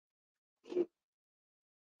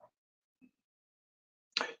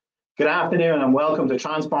Good afternoon and welcome to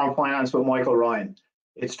Transform Finance with Michael Ryan.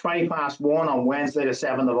 It's 1:20 on Wednesday, the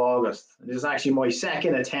 7th of August. This is actually my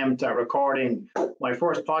second attempt at recording my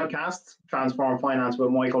first podcast, Transform Finance with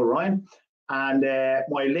Michael Ryan, and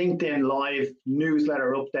my LinkedIn Live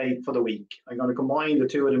newsletter update for the week. I'm going to combine the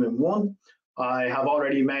two of them in one. I have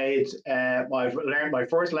already I've learned my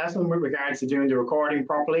first lesson with regards to doing the recording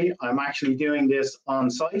properly. I'm actually doing this on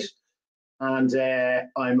site. And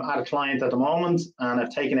I'm at a client at the moment, and I've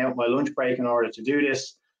taken out my lunch break in order to do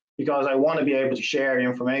this because I want to be able to share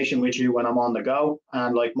information with you when I'm on the go.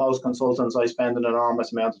 And like most consultants, I spend an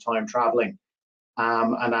enormous amount of time traveling,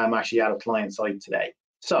 and I'm actually at a client site today.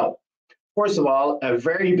 So first of all, a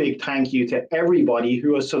very big thank you to everybody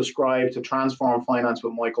who has subscribed to Transform Finance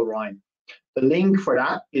with Michael Ryan. The link for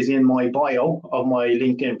that is in my bio of my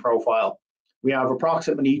LinkedIn profile. We have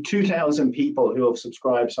approximately 2,000 people who have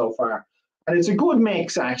subscribed so far. And it's a good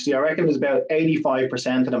mix, actually. I reckon there's about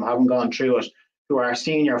 85% of them haven't gone through it, who are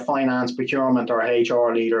senior finance, procurement, or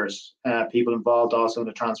HR leaders, people involved also in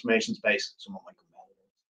the transformation space, some of my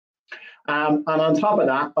competitors. And on top of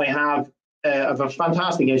that, I have a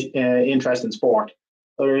fantastic interest in sport.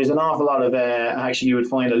 So there is an awful lot of, actually, you would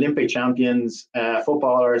find Olympic champions,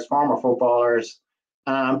 footballers, former footballers,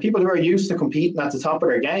 people who are used to competing at the top of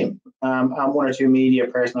their game, and one or two media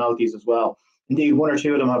personalities as well. Indeed, one or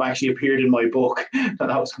two of them have actually appeared in my book, and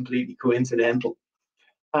that was completely coincidental.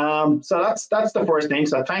 So that's the first thing.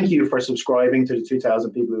 So thank you for subscribing to the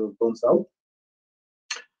 2,000 people who have done so.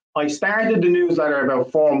 I started the newsletter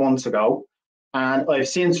about 4 months ago, and I've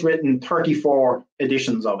since written 34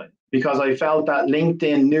 editions of it because I felt that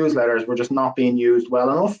LinkedIn newsletters were just not being used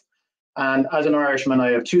well enough. And as an Irishman,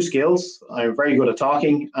 I have two skills. I'm very good at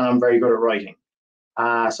talking, and I'm very good at writing.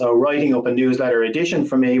 So writing up a newsletter edition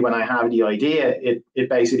for me, when I have the idea, it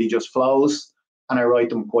basically just flows, and I write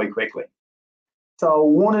them quite quickly. So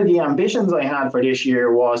one of the ambitions I had for this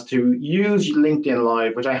year was to use LinkedIn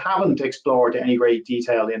Live, which I haven't explored to any great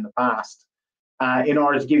detail in the past, in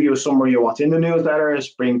order to give you a summary of what's in the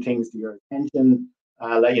newsletters, bring things to your attention,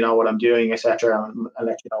 let you know what I'm doing, etc., and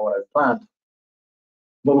let you know what I've planned.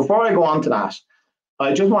 But before I go on to that,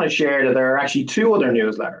 I just want to share that there are actually two other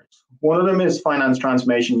newsletters. One of them is Finance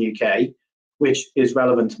Transformation UK, which is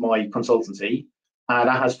relevant to my consultancy.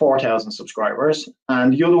 That has 4,000 subscribers.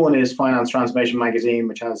 And the other one is Finance Transformation Magazine,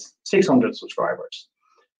 which has 600 subscribers.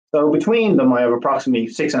 So between them, I have approximately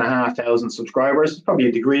 6,500 subscribers. It's probably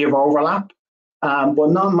a degree of overlap, but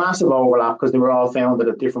not massive overlap because they were all founded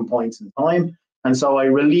at different points in time. And so I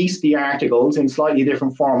released the articles in slightly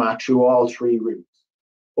different format through all three routes.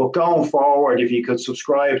 But going forward, if you could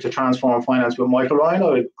subscribe to Transform Finance with Michael Ryan,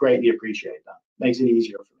 I would greatly appreciate that. Makes it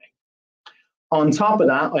easier for me. On top of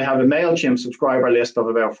that, I have a MailChimp subscriber list of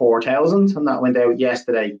about 4,000, and that went out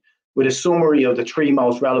yesterday with a summary of the 3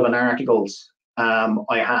 most relevant articles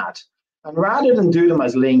I had. And rather than do them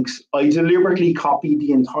as links, I deliberately copied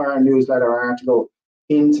the entire newsletter article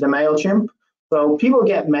into the MailChimp. So people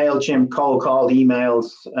get MailChimp cold call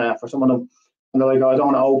emails for some of them, and they're like, oh, I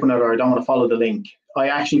don't want to open it or I don't want to follow the link. I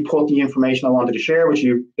actually put the information I wanted to share with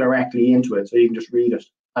you directly into it, so you can just read it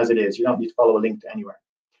as it is. You don't need to follow a link to anywhere.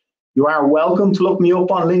 You are welcome to look me up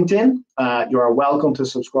on LinkedIn. You are welcome to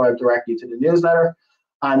subscribe directly to the newsletter.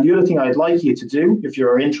 And the other thing I'd like you to do, if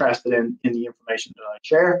you're interested in the information that I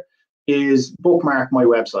share, is bookmark my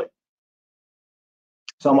website.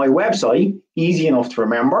 So my website, easy enough to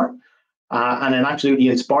remember, and an absolutely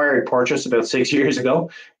inspired purchase about 6 years ago,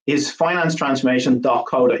 is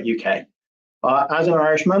financetransformation.co.uk. As an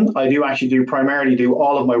Irishman, I do actually primarily do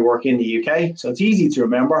all of my work in the UK, so it's easy to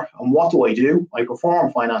remember. And what do? I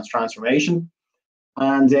perform finance transformation,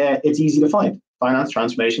 and it's easy to find,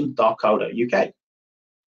 financetransformation.co.uk.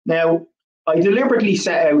 Now, I deliberately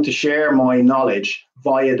set out to share my knowledge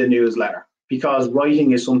via the newsletter because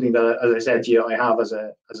writing is something that, as I said to you, I have as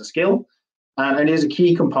a skill, and it is a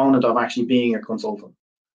key component of actually being a consultant.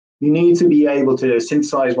 You need to be able to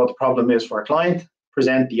synthesize what the problem is for a client,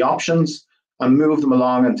 present the options, and move them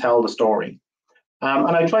along and tell the story.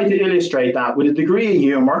 And I try to illustrate that with a degree of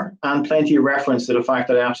humour and plenty of reference to the fact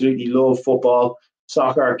that I absolutely love football,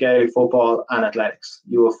 soccer, Gaelic football, and athletics.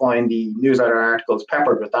 You will find the newsletter articles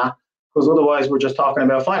peppered with that, because otherwise we're just talking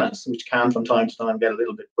about finance, which can from time to time get a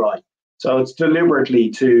little bit dry. So it's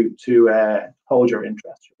deliberately to hold your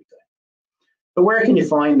interest, should we say. So where can you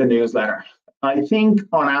find the newsletter? I think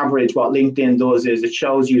on average what LinkedIn does is it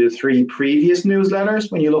shows you the 3 previous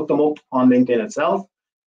newsletters when you look them up on LinkedIn itself.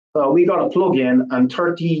 So we got a plug-in, and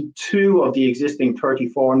 32 of the existing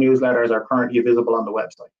 34 newsletters are currently visible on the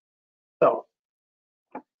website. So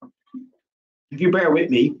if you bear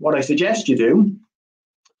with me, what I suggest you do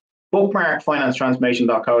bookmark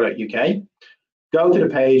financetransformation.co.uk, go to the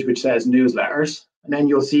page which says newsletters, and then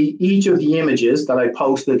you'll see each of the images that I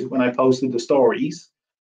posted when I posted the stories.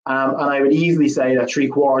 And I would easily say that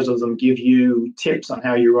 3/4 of them give you tips on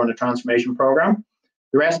how you run a transformation program.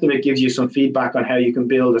 The rest of it gives you some feedback on how you can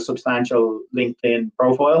build a substantial LinkedIn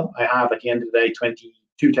profile. I have, at the end of the day,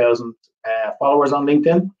 22,000 followers on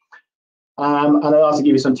LinkedIn. And I also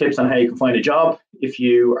give you some tips on how you can find a job if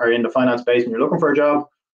you are in the finance space and you're looking for a job,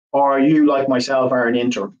 or you, like myself, are an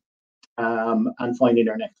interim. And finding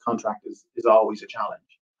your next contract is always a challenge.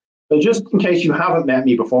 So just in case you haven't met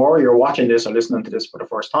me before, you're watching this or listening to this for the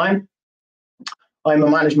first time, I'm a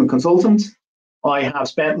management consultant. I have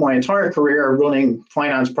spent my entire career running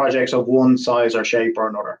finance projects of one size or shape or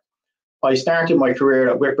another. I started my career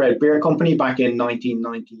at Whitbread Beer Company back in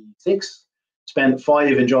 1996. Spent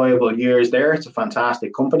 5 enjoyable years there. It's a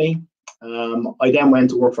fantastic company. I then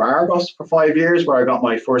went to work for Argos for 5 years, where I got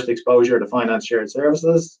my first exposure to finance shared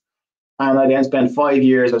services. And I then spent 5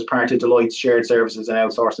 years as part of Deloitte's shared services and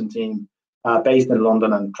outsourcing team based in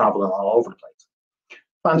London and traveling all over the place.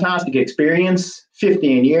 Fantastic experience,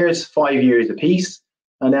 15 years, 5 years apiece.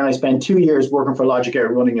 And then I spent 2 years working for Logicair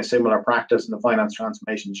running a similar practice in the finance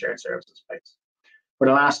transformation shared services space. For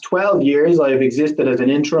the last 12 years, I've existed as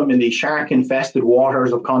an interim in the shark-infested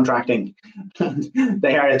waters of contracting.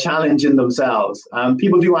 They are a challenge in themselves.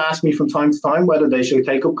 People do ask me from time to time whether they should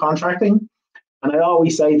take up contracting. And I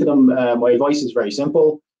always say to them, my advice is very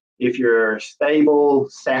simple. If you're stable,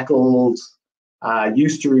 settled,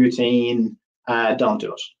 used to routine, don't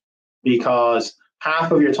do it. Because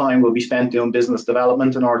half of your time will be spent doing business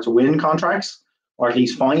development in order to win contracts, or at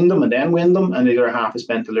least find them and then win them, and the other half is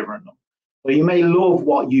spent delivering them. So you may love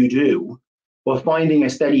what you do, but finding a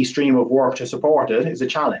steady stream of work to support it is a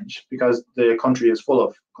challenge, because the country is full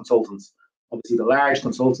of consultants. Obviously, the large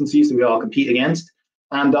consultancies that we all compete against,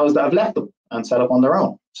 and those that have left them and set up on their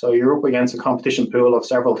own. So you're up against a competition pool of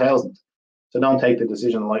several thousand. So don't take the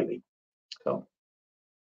decision lightly. So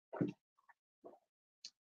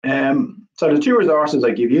the 2 resources I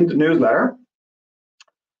give you, the newsletter,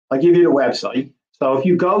 I give you the website. So if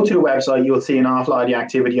you go to the website, you'll see an awful lot of the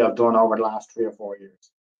activity I've done over the last 3 or 4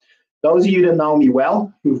 years. Those of you that know me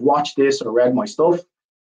well, who've watched this or read my stuff,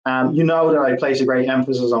 you know that I place a great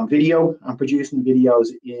emphasis on video and producing videos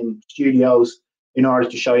in studios in order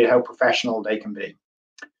to show you how professional they can be.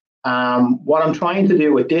 What I'm trying to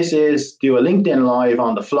do with this is do a LinkedIn Live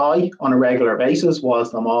on the fly on a regular basis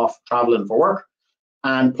whilst I'm off traveling for work,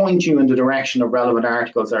 and point you in the direction of relevant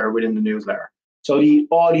articles that are within the newsletter. So the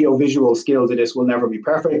audio-visual skills of this will never be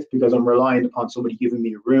perfect, because I'm reliant upon somebody giving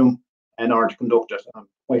me a room in order to conduct it.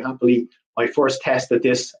 Quite happily, my first test at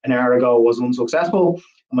this an hour ago was unsuccessful,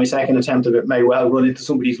 and my second attempt of it may well run into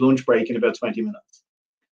somebody's lunch break in about 20 minutes.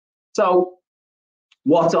 So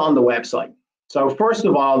what's on the website? So first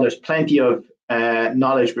of all, there's plenty of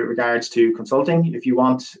knowledge with regards to consulting. If you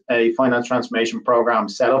want a finance transformation program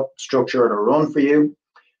set up, structured, or run for you,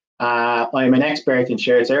 I'm an expert in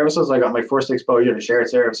shared services. I got my first exposure to shared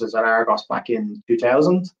services at Argos back in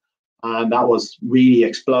 2000, and that was really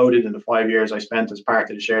exploded in the 5 years I spent as part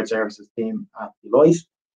of the shared services team at Deloitte.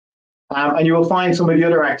 And you will find some of the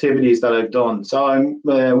other activities that I've done. So I'm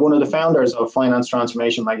one of the founders of Finance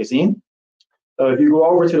Transformation Magazine. So if you go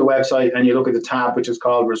over to the website and you look at the tab which is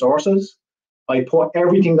called Resources, I put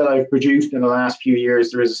everything that I've produced in the last few years.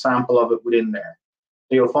 There is a sample of it within there.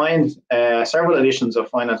 So you'll find several editions of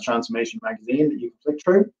Finance Transformation Magazine that you can click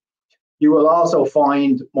through. You will also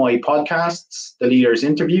find my podcasts, The Leaders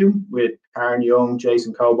Interview with Karen Young,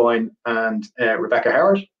 Jason Coboyne, and Rebecca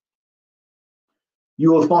Howard.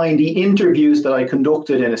 You will find the interviews that I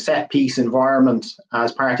conducted in a set-piece environment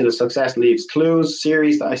as part of the Success Leaves Clues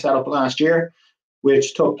series that I set up last year,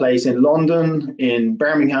 which took place in London, in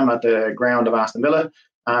Birmingham at the ground of Aston Villa,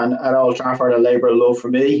 and at Old Trafford, a labour of love for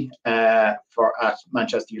me at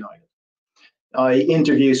Manchester United. I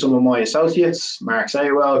interviewed some of my associates, Mark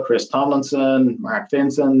Saywell, Chris Tomlinson, Mark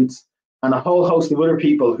Vincent, and a whole host of other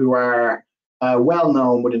people who are well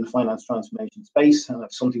known within the finance transformation space and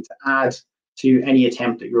have something to add to any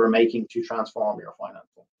attempt that you're making to transform your finance.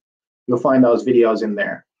 You'll find those videos in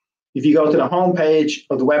there. If you go to the homepage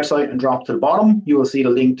of the website and drop to the bottom, you will see the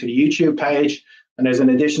link to the YouTube page, and there's an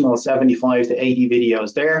additional 75 to 80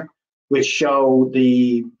 videos there, which show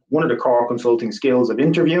one of the core consulting skills of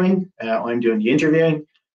interviewing. I'm doing the interviewing,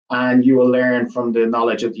 and you will learn from the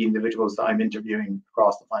knowledge of the individuals that I'm interviewing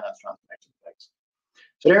across the finance transformation space.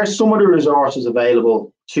 So there are some of the resources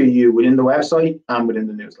available to you within the website and within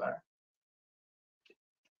the newsletter.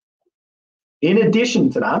 In addition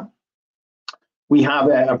to that, we have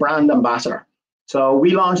a brand ambassador. So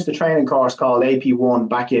we launched a training course called AP1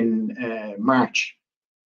 back in March,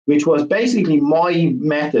 which was basically my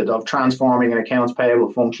method of transforming an accounts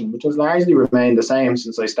payable function, which has largely remained the same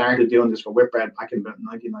since I started doing this for Whitbread back in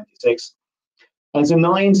 1996. And it's a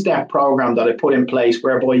 9-step program that I put in place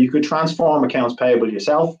whereby you could transform accounts payable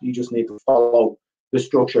yourself. You just need to follow the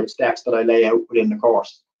structured steps that I lay out within the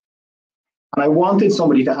course. And I wanted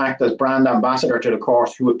somebody to act as brand ambassador to the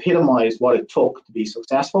course who epitomized what it took to be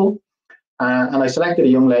successful. And I selected a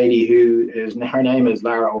young lady her name is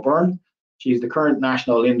Lara O'Byrne. She's the current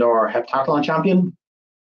national indoor heptathlon champion.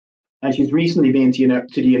 And she's recently been to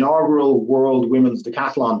the inaugural World Women's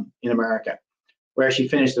Decathlon in America, where she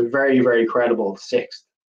finished a very, very credible 6th.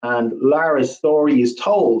 And Lara's story is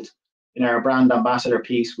told in our brand ambassador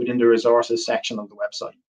piece within the resources section of the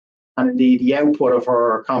website. And indeed, the output of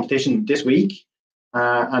her competition this week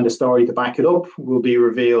and the story to back it up will be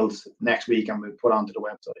revealed next week and we'll put onto the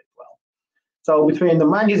website as well. So between the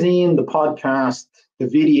magazine, the podcast, the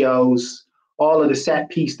videos, all of the set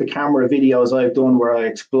piece, the camera videos I've done where I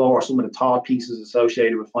explore some of the thought pieces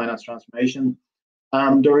associated with finance transformation,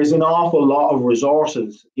 there is an awful lot of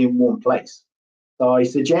resources in one place. So I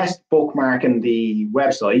suggest bookmarking the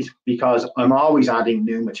website because I'm always adding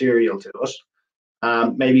new material to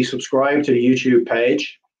it. Maybe subscribe to the YouTube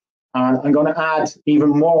page. And I'm going to add even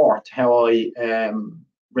more to how I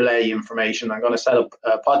relay information. I'm going to set up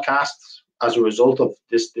podcasts as a result of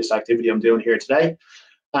this activity I'm doing here today,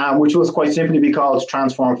 which will quite simply be called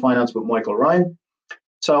Transform Finance with Michael Ryan.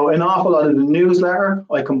 So an awful lot of the newsletter,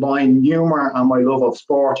 I combine humor and my love of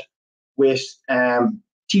sport with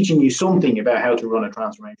teaching you something about how to run a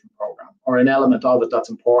transformation program or an element of it that's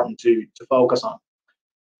important to focus on.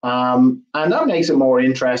 And that makes it more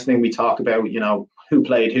interesting. We talk about, who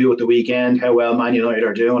played who at the weekend, how well Man United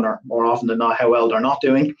are doing, or more often than not, how well they're not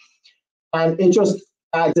doing. And it just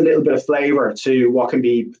adds a little bit of flavour to what can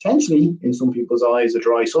be potentially, in some people's eyes, a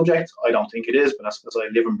dry subject. I don't think it is, but that's because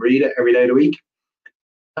I live and breathe it every day of the week.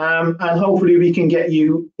 And hopefully we can get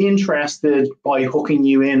you interested by hooking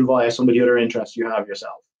you in via some of the other interests you have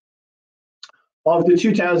yourself. Of the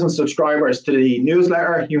 2,000 subscribers to the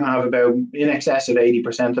newsletter, you have about in excess of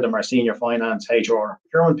 80% of them are senior finance, HR,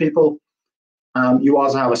 procurement people. You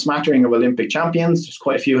also have a smattering of Olympic champions. There's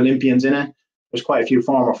quite a few Olympians in it. There's quite a few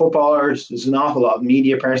former footballers. There's an awful lot of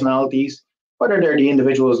media personalities. Whether they're the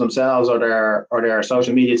individuals themselves or their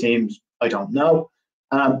social media teams, I don't know.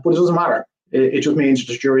 But it doesn't matter. It just means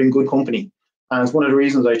that you're in good company. And it's one of the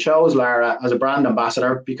reasons I chose Lara as a brand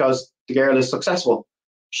ambassador, because the girl is successful.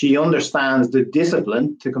 She understands the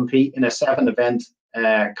discipline to compete in a 7-event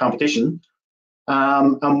competition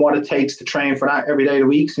and what it takes to train for that every day of the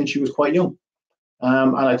week since she was quite young.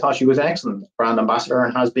 And I thought she was excellent brand ambassador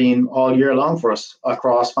and has been all year long for us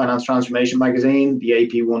across Finance Transformation Magazine, the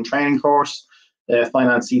AP1 training course, the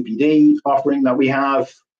Finance CPD offering that we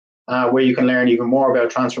have, where you can learn even more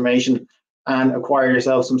about transformation and acquire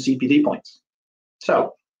yourself some CPD points.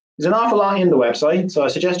 So there's an awful lot in the website. So I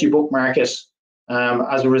suggest you bookmark it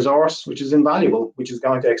as a resource, which is invaluable, which is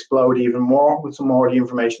going to explode even more with some more of the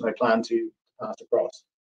information I plan to pass across.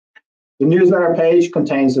 The newsletter page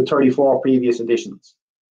contains the 34 previous editions,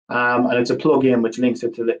 and it's a plug-in which links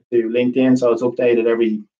it to LinkedIn, so it's updated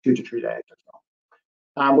every 2 to 3 days or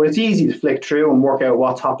so. But it's easy to flick through and work out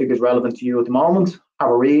what topic is relevant to you at the moment.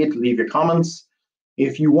 Have a read, leave your comments.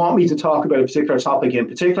 If you want me to talk about a particular topic in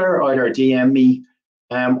particular, either DM me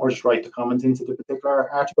or just write the comment into the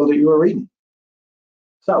particular article that you are reading.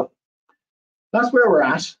 So that's where we're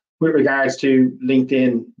at with regards to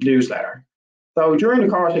LinkedIn newsletter. So during the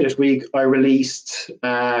course of this week, I released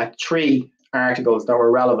 3 articles that were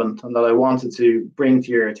relevant and that I wanted to bring to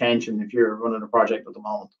your attention if you're running a project at the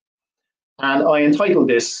moment. And I entitled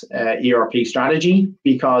this ERP Strategy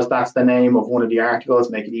because that's the name of one of the articles,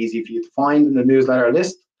 make it easy for you to find in the newsletter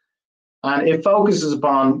list. And it focuses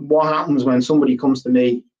upon what happens when somebody comes to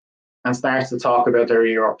me and starts to talk about their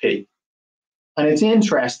ERP. And it's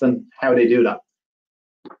interesting how they do that.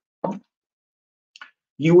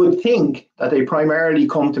 You would think that they primarily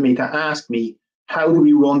come to me to ask me, how do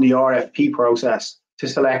we run the RFP process to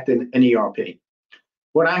select an ERP?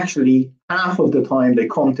 But actually, half of the time they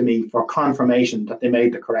come to me for confirmation that they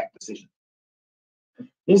made the correct decision.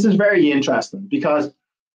 This is very interesting because,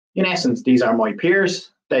 in essence, these are my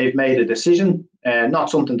peers. They've made a decision,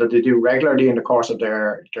 not something that they do regularly in the course of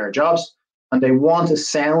their jobs, and they want a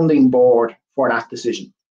sounding board for that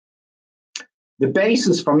decision. The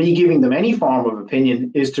basis for me giving them any form of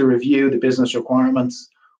opinion is to review the business requirements,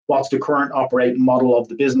 what's the current operating model of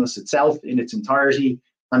the business itself in its entirety,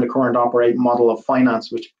 and the current operating model of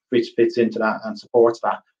finance, which fits into that and supports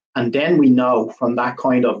that. And then we know from that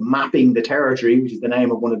kind of mapping the territory, which is the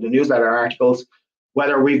name of one of the newsletter articles,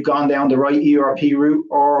 whether we've gone down the right ERP route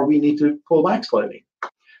or we need to pull back slightly.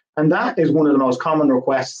 And that is one of the most common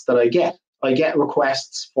requests that I get. I get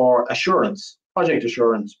requests for assurance, project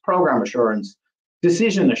assurance, program assurance,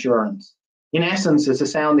 decision assurance. In essence, it's a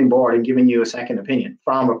sounding board and giving you a second opinion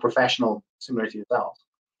from a professional similar to yourself.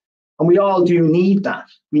 And we all do need that.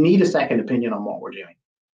 We need a second opinion on what we're doing.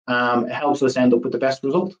 It helps us end up with the best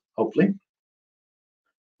result, hopefully.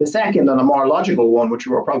 The second and a more logical one, which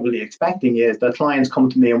you were probably expecting, is that clients come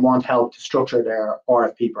to me and want help to structure their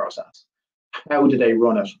RFP process. How do they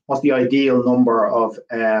run it? What's the ideal number of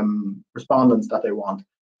respondents that they want?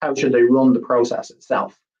 How should they run the process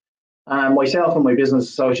itself? Myself and my business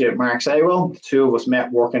associate, Mark Saywell, the two of us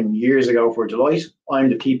met working years ago for Deloitte. I'm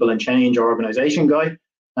the people and change organization guy,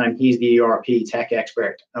 and he's the ERP tech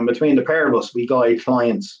expert. And between the pair of us, we guide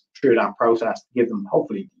clients through that process to give them,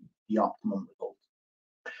 hopefully, the optimum result.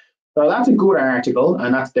 So that's a good article,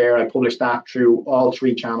 and that's there. I published that through all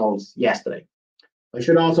 3 channels yesterday. I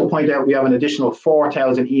should also point out we have an additional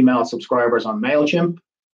 4,000 email subscribers on MailChimp,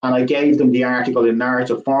 and I gave them the article in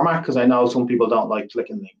narrative format because I know some people don't like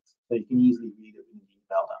clicking links. So you can easily read it in the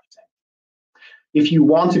email that. If you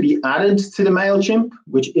want to be added to the MailChimp,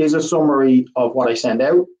 which is a summary of what I send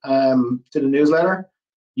out to the newsletter,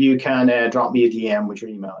 you can drop me a DM with your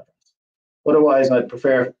email address. Otherwise, I'd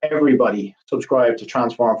prefer everybody subscribe to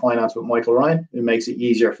Transform Finance with Michael Ryan. It makes it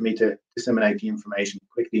easier for me to disseminate the information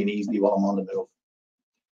quickly and easily while I'm on the move.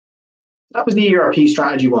 That was the ERP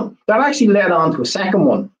strategy one. That actually led on to a second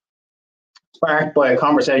one, sparked by a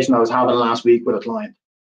conversation I was having last week with a client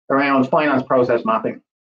around finance process mapping.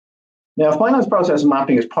 Now, finance process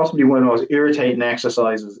mapping is possibly one of the most irritating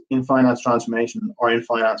exercises in finance transformation or in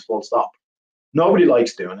finance full stop. Nobody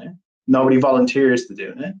likes doing it. Nobody volunteers to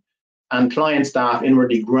doing it. And client staff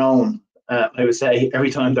inwardly groan, I would say,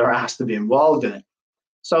 every time they're asked to be involved in it.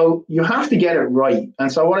 So you have to get it right.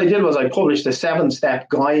 And so what I did was I published a 7-step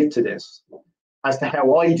guide to this as to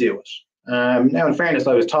how I do it. Now, in fairness,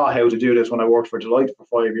 I was taught how to do this when I worked for Deloitte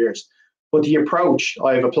for 5 years. But the approach,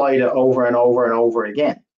 I've applied it over and over and over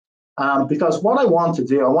again. Because what I want to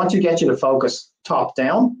do, I want to get you to focus top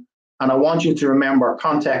down, and I want you to remember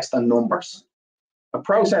context and numbers. A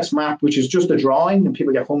process map, which is just a drawing, and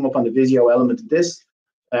people get hung up on the Visio element of this,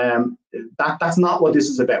 that's not what this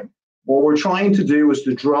is about. What we're trying to do is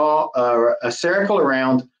to draw a circle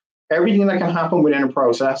around everything that can happen within a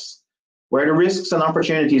process, where the risks and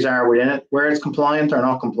opportunities are within it, where it's compliant or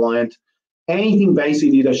not compliant, anything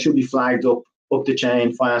basically that should be flagged up the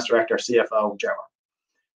chain, finance director, CFO, whichever.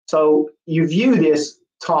 So you view this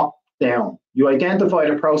top down. You identify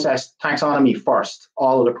the process taxonomy first,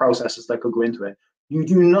 all of the processes that could go into it. You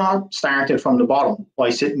do not start it from the bottom by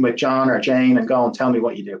sitting with John or Jane and go and tell me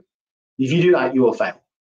what you do. If you do that, you will fail.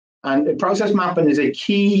 And process mapping is a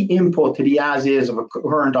key input to the as-is of a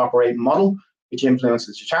current operating model, which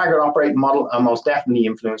influences your target operating model and most definitely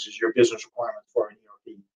influences your business requirement for an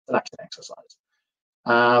ERP selection exercise.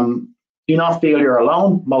 Do not feel you're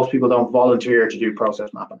alone. Most people don't volunteer to do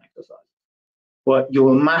process mapping exercise. But you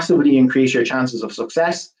will massively increase your chances of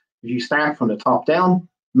success if you start from the top down,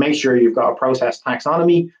 make sure you've got a process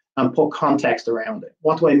taxonomy, and put context around it.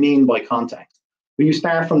 What do I mean by context? When you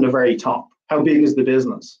start from the very top, how big is the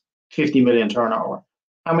business? 50 million turnover.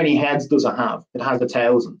 How many heads does it have? It has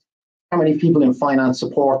 1,000. How many people in finance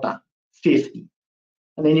support that? 50.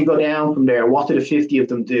 And then you go down from there. What do the 50 of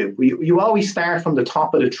them do? You always start from the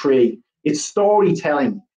top of the tree. It's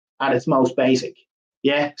storytelling at its most basic.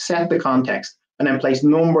 Yeah, set the context and then place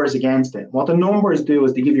numbers against it. What the numbers do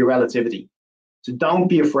is they give you relativity. So don't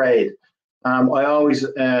be afraid. I always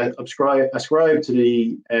ascribe to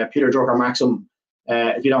the Peter Drucker maxim,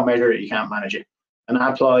 if you don't measure it, you can't manage it. And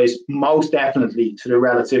that applies most definitely to the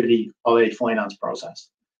relativity of a finance process.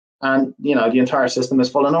 And the entire system is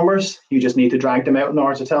full of numbers. You just need to drag them out in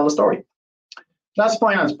order to tell the story. That's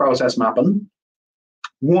finance process mapping.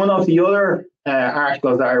 One of the other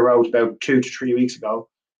articles that I wrote about 2 to 3 weeks ago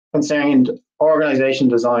concerned organization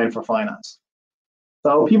design for finance.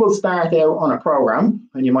 So people start out on a program,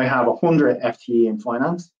 and you might have 100 FTE in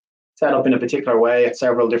finance, set up in a particular way at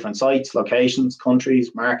several different sites, locations,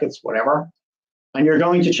 countries, markets, whatever. And you're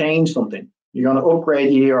going to change something. You're going to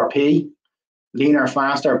upgrade the ERP, leaner,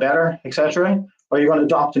 faster, better, etc. Or you're going to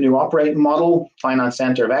adopt a new operating model, finance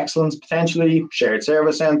center of excellence, potentially, shared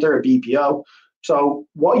service center, a BPO. So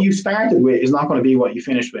what you started with is not going to be what you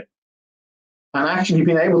finished with. And actually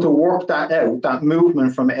being able to work that out, that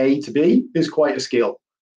movement from A to B, is quite a skill.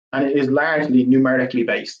 And it is largely numerically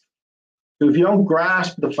based. So if you don't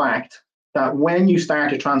grasp the fact that when you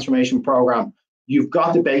start a transformation program, you've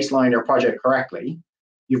got to baseline your project correctly.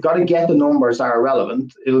 You've got to get the numbers that are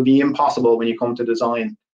relevant. It'll be impossible when you come to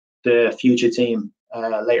design the future team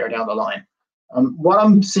later down the line. What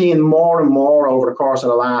I'm seeing more and more over the course of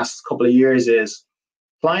the last couple of years is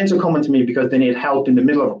clients are coming to me because they need help in the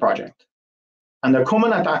middle of a project. And they're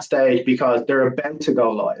coming at that stage because they're about to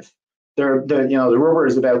go live. The rubber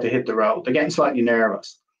is about to hit the road. They're getting slightly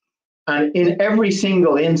nervous. And in every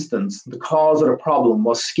single instance, the cause of the problem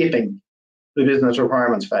was skipping the business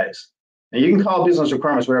requirements phase. And you can call business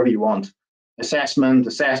requirements whatever you want. Assessment,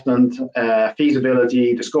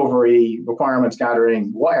 feasibility, discovery, requirements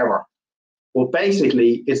gathering, whatever. Well,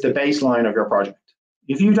 basically, it's the baseline of your project.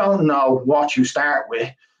 If you don't know what you start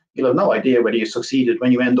with, you'll have no idea whether you succeeded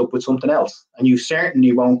when you end up with something else. And you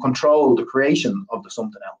certainly won't control the creation of the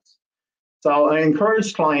something else. So I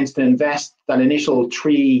encourage clients to invest that initial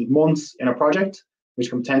 3 months in a project, which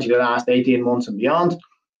can potentially last 18 months and beyond,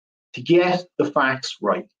 to get the facts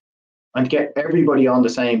right and get everybody on the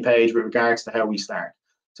same page with regards to how we start.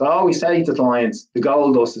 So I always say to clients, the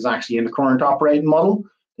gold dust is actually in the current operating model.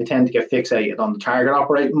 They tend to get fixated on the target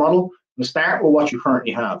operating model. And start with what you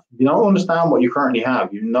currently have. If you don't understand what you currently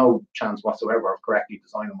have, you have no chance whatsoever of correctly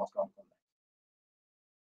designing what's going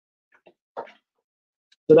on.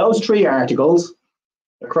 So those 3 articles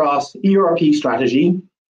across ERP strategy,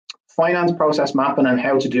 finance process mapping and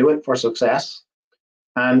how to do it for success,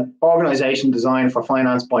 and organization design for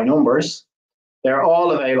finance by numbers, they're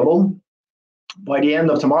all available. By the end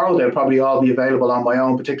of tomorrow, they'll probably all be available on my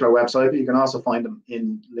own particular website, but you can also find them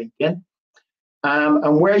in LinkedIn.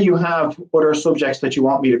 And where you have other subjects that you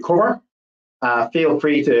want me to cover, feel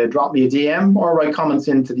free to drop me a DM or write comments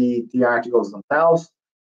into the articles themselves.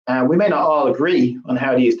 We may not all agree on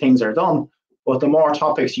how these things are done, but the more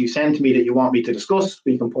topics you send to me that you want me to discuss,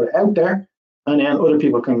 we can put it out there, and then other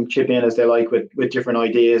people can chip in as they like with different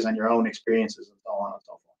ideas and your own experiences and so on and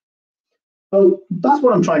so forth. So that's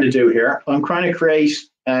what I'm trying to do here. I'm trying to create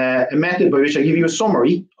a method by which I give you a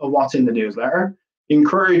summary of what's in the newsletter,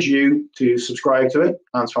 encourage you to subscribe to it,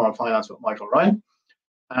 Transform Finance with Michael Ryan.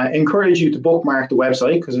 Encourage you to bookmark the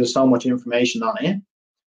website because there's so much information on it.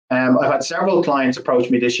 I've had several clients approach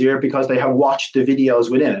me this year because they have watched the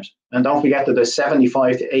videos within it. And don't forget that there's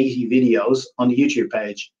 75 to 80 videos on the YouTube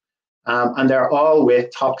page. And they're all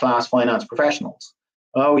with top-class finance professionals.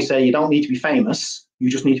 I always say you don't need to be famous, you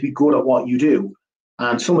just need to be good at what you do.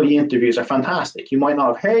 And some of the interviews are fantastic. You might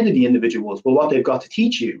not have heard of the individuals, but what they've got to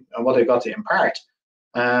teach you and what they've got to impart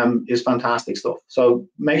is fantastic stuff. So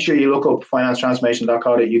make sure you look up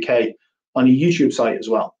financetransformation.co.uk on the YouTube site as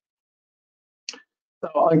well.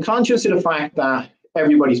 So I'm conscious of the fact that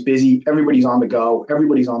everybody's busy, everybody's on the go,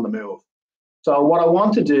 everybody's on the move. So what I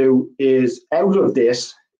want to do is, out of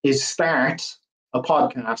this, is start a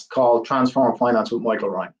podcast called Transform Finance with Michael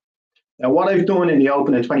Ryan. Now, what I've done in the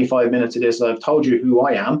opening 25 minutes of this, I've told you who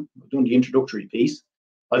I am, I've done the introductory piece.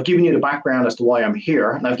 I've given you the background as to why I'm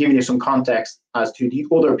here, and I've given you some context as to the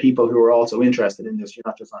other people who are also interested in this. You're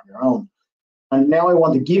not just on your own. And now I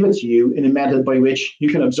want to give it to you in a method by which you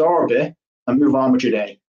can absorb it and move on with your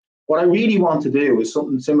day. What I really want to do is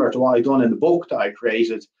something similar to what I've done in the book that I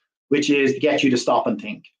created, which is to get you to stop and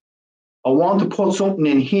think. I want to put something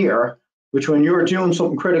in here, which when you're doing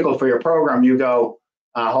something critical for your program, you go,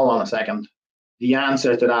 hold on a second. The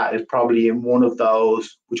answer to that is probably in one of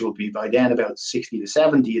those, which will be by then about 60 to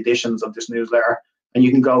 70 editions of this newsletter, and you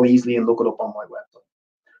can go easily and look it up on my website.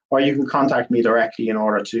 Or you can contact me directly in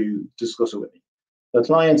order to discuss it with me. The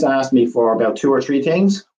clients asked me for about 2 or 3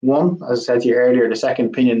 things. One, as I said to you earlier, the second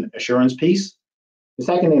opinion assurance piece. The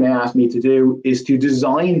second thing they asked me to do is to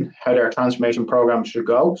design how their transformation program should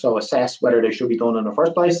go. So assess whether they should be done in the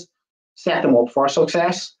first place, set them up for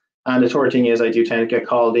success. And the third thing is I do tend to get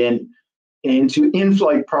called into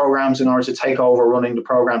in-flight programs in order to take over running the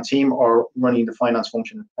program team or running the finance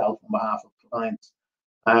function itself on behalf of clients,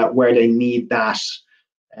 where they need that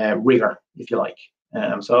rigor, if you like.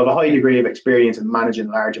 So I have a high degree of experience in managing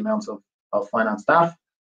large amounts of finance staff,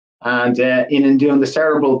 and in doing the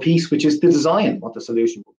cerebral piece, which is the design, what the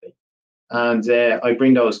solution will be. And I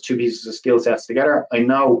bring those 2 pieces of skill sets together. I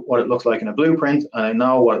know what it looks like in a blueprint, and I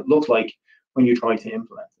know what it looks like when you try to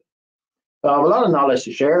implement it. So I have a lot of knowledge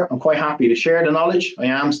to share. I'm quite happy to share the knowledge. I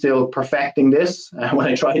am still perfecting this. When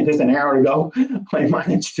I tried this an hour ago, I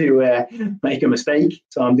managed to make a mistake.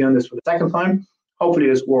 So I'm doing this for the second time. Hopefully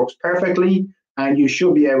this works perfectly, and you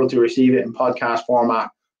should be able to receive it in podcast format,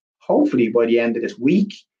 hopefully by the end of this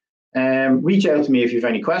week. Reach out to me if you have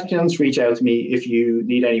any questions. Reach out to me if you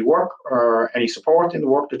need any work or any support in the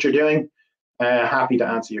work that you're doing. Happy to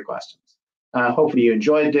answer your questions. Hopefully you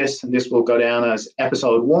enjoyed this, and this will go down as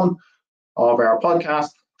episode 1 of our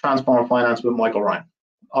podcast, Transform Finance with Michael Ryan.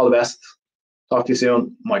 All the best. Talk to you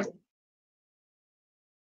soon, Michael.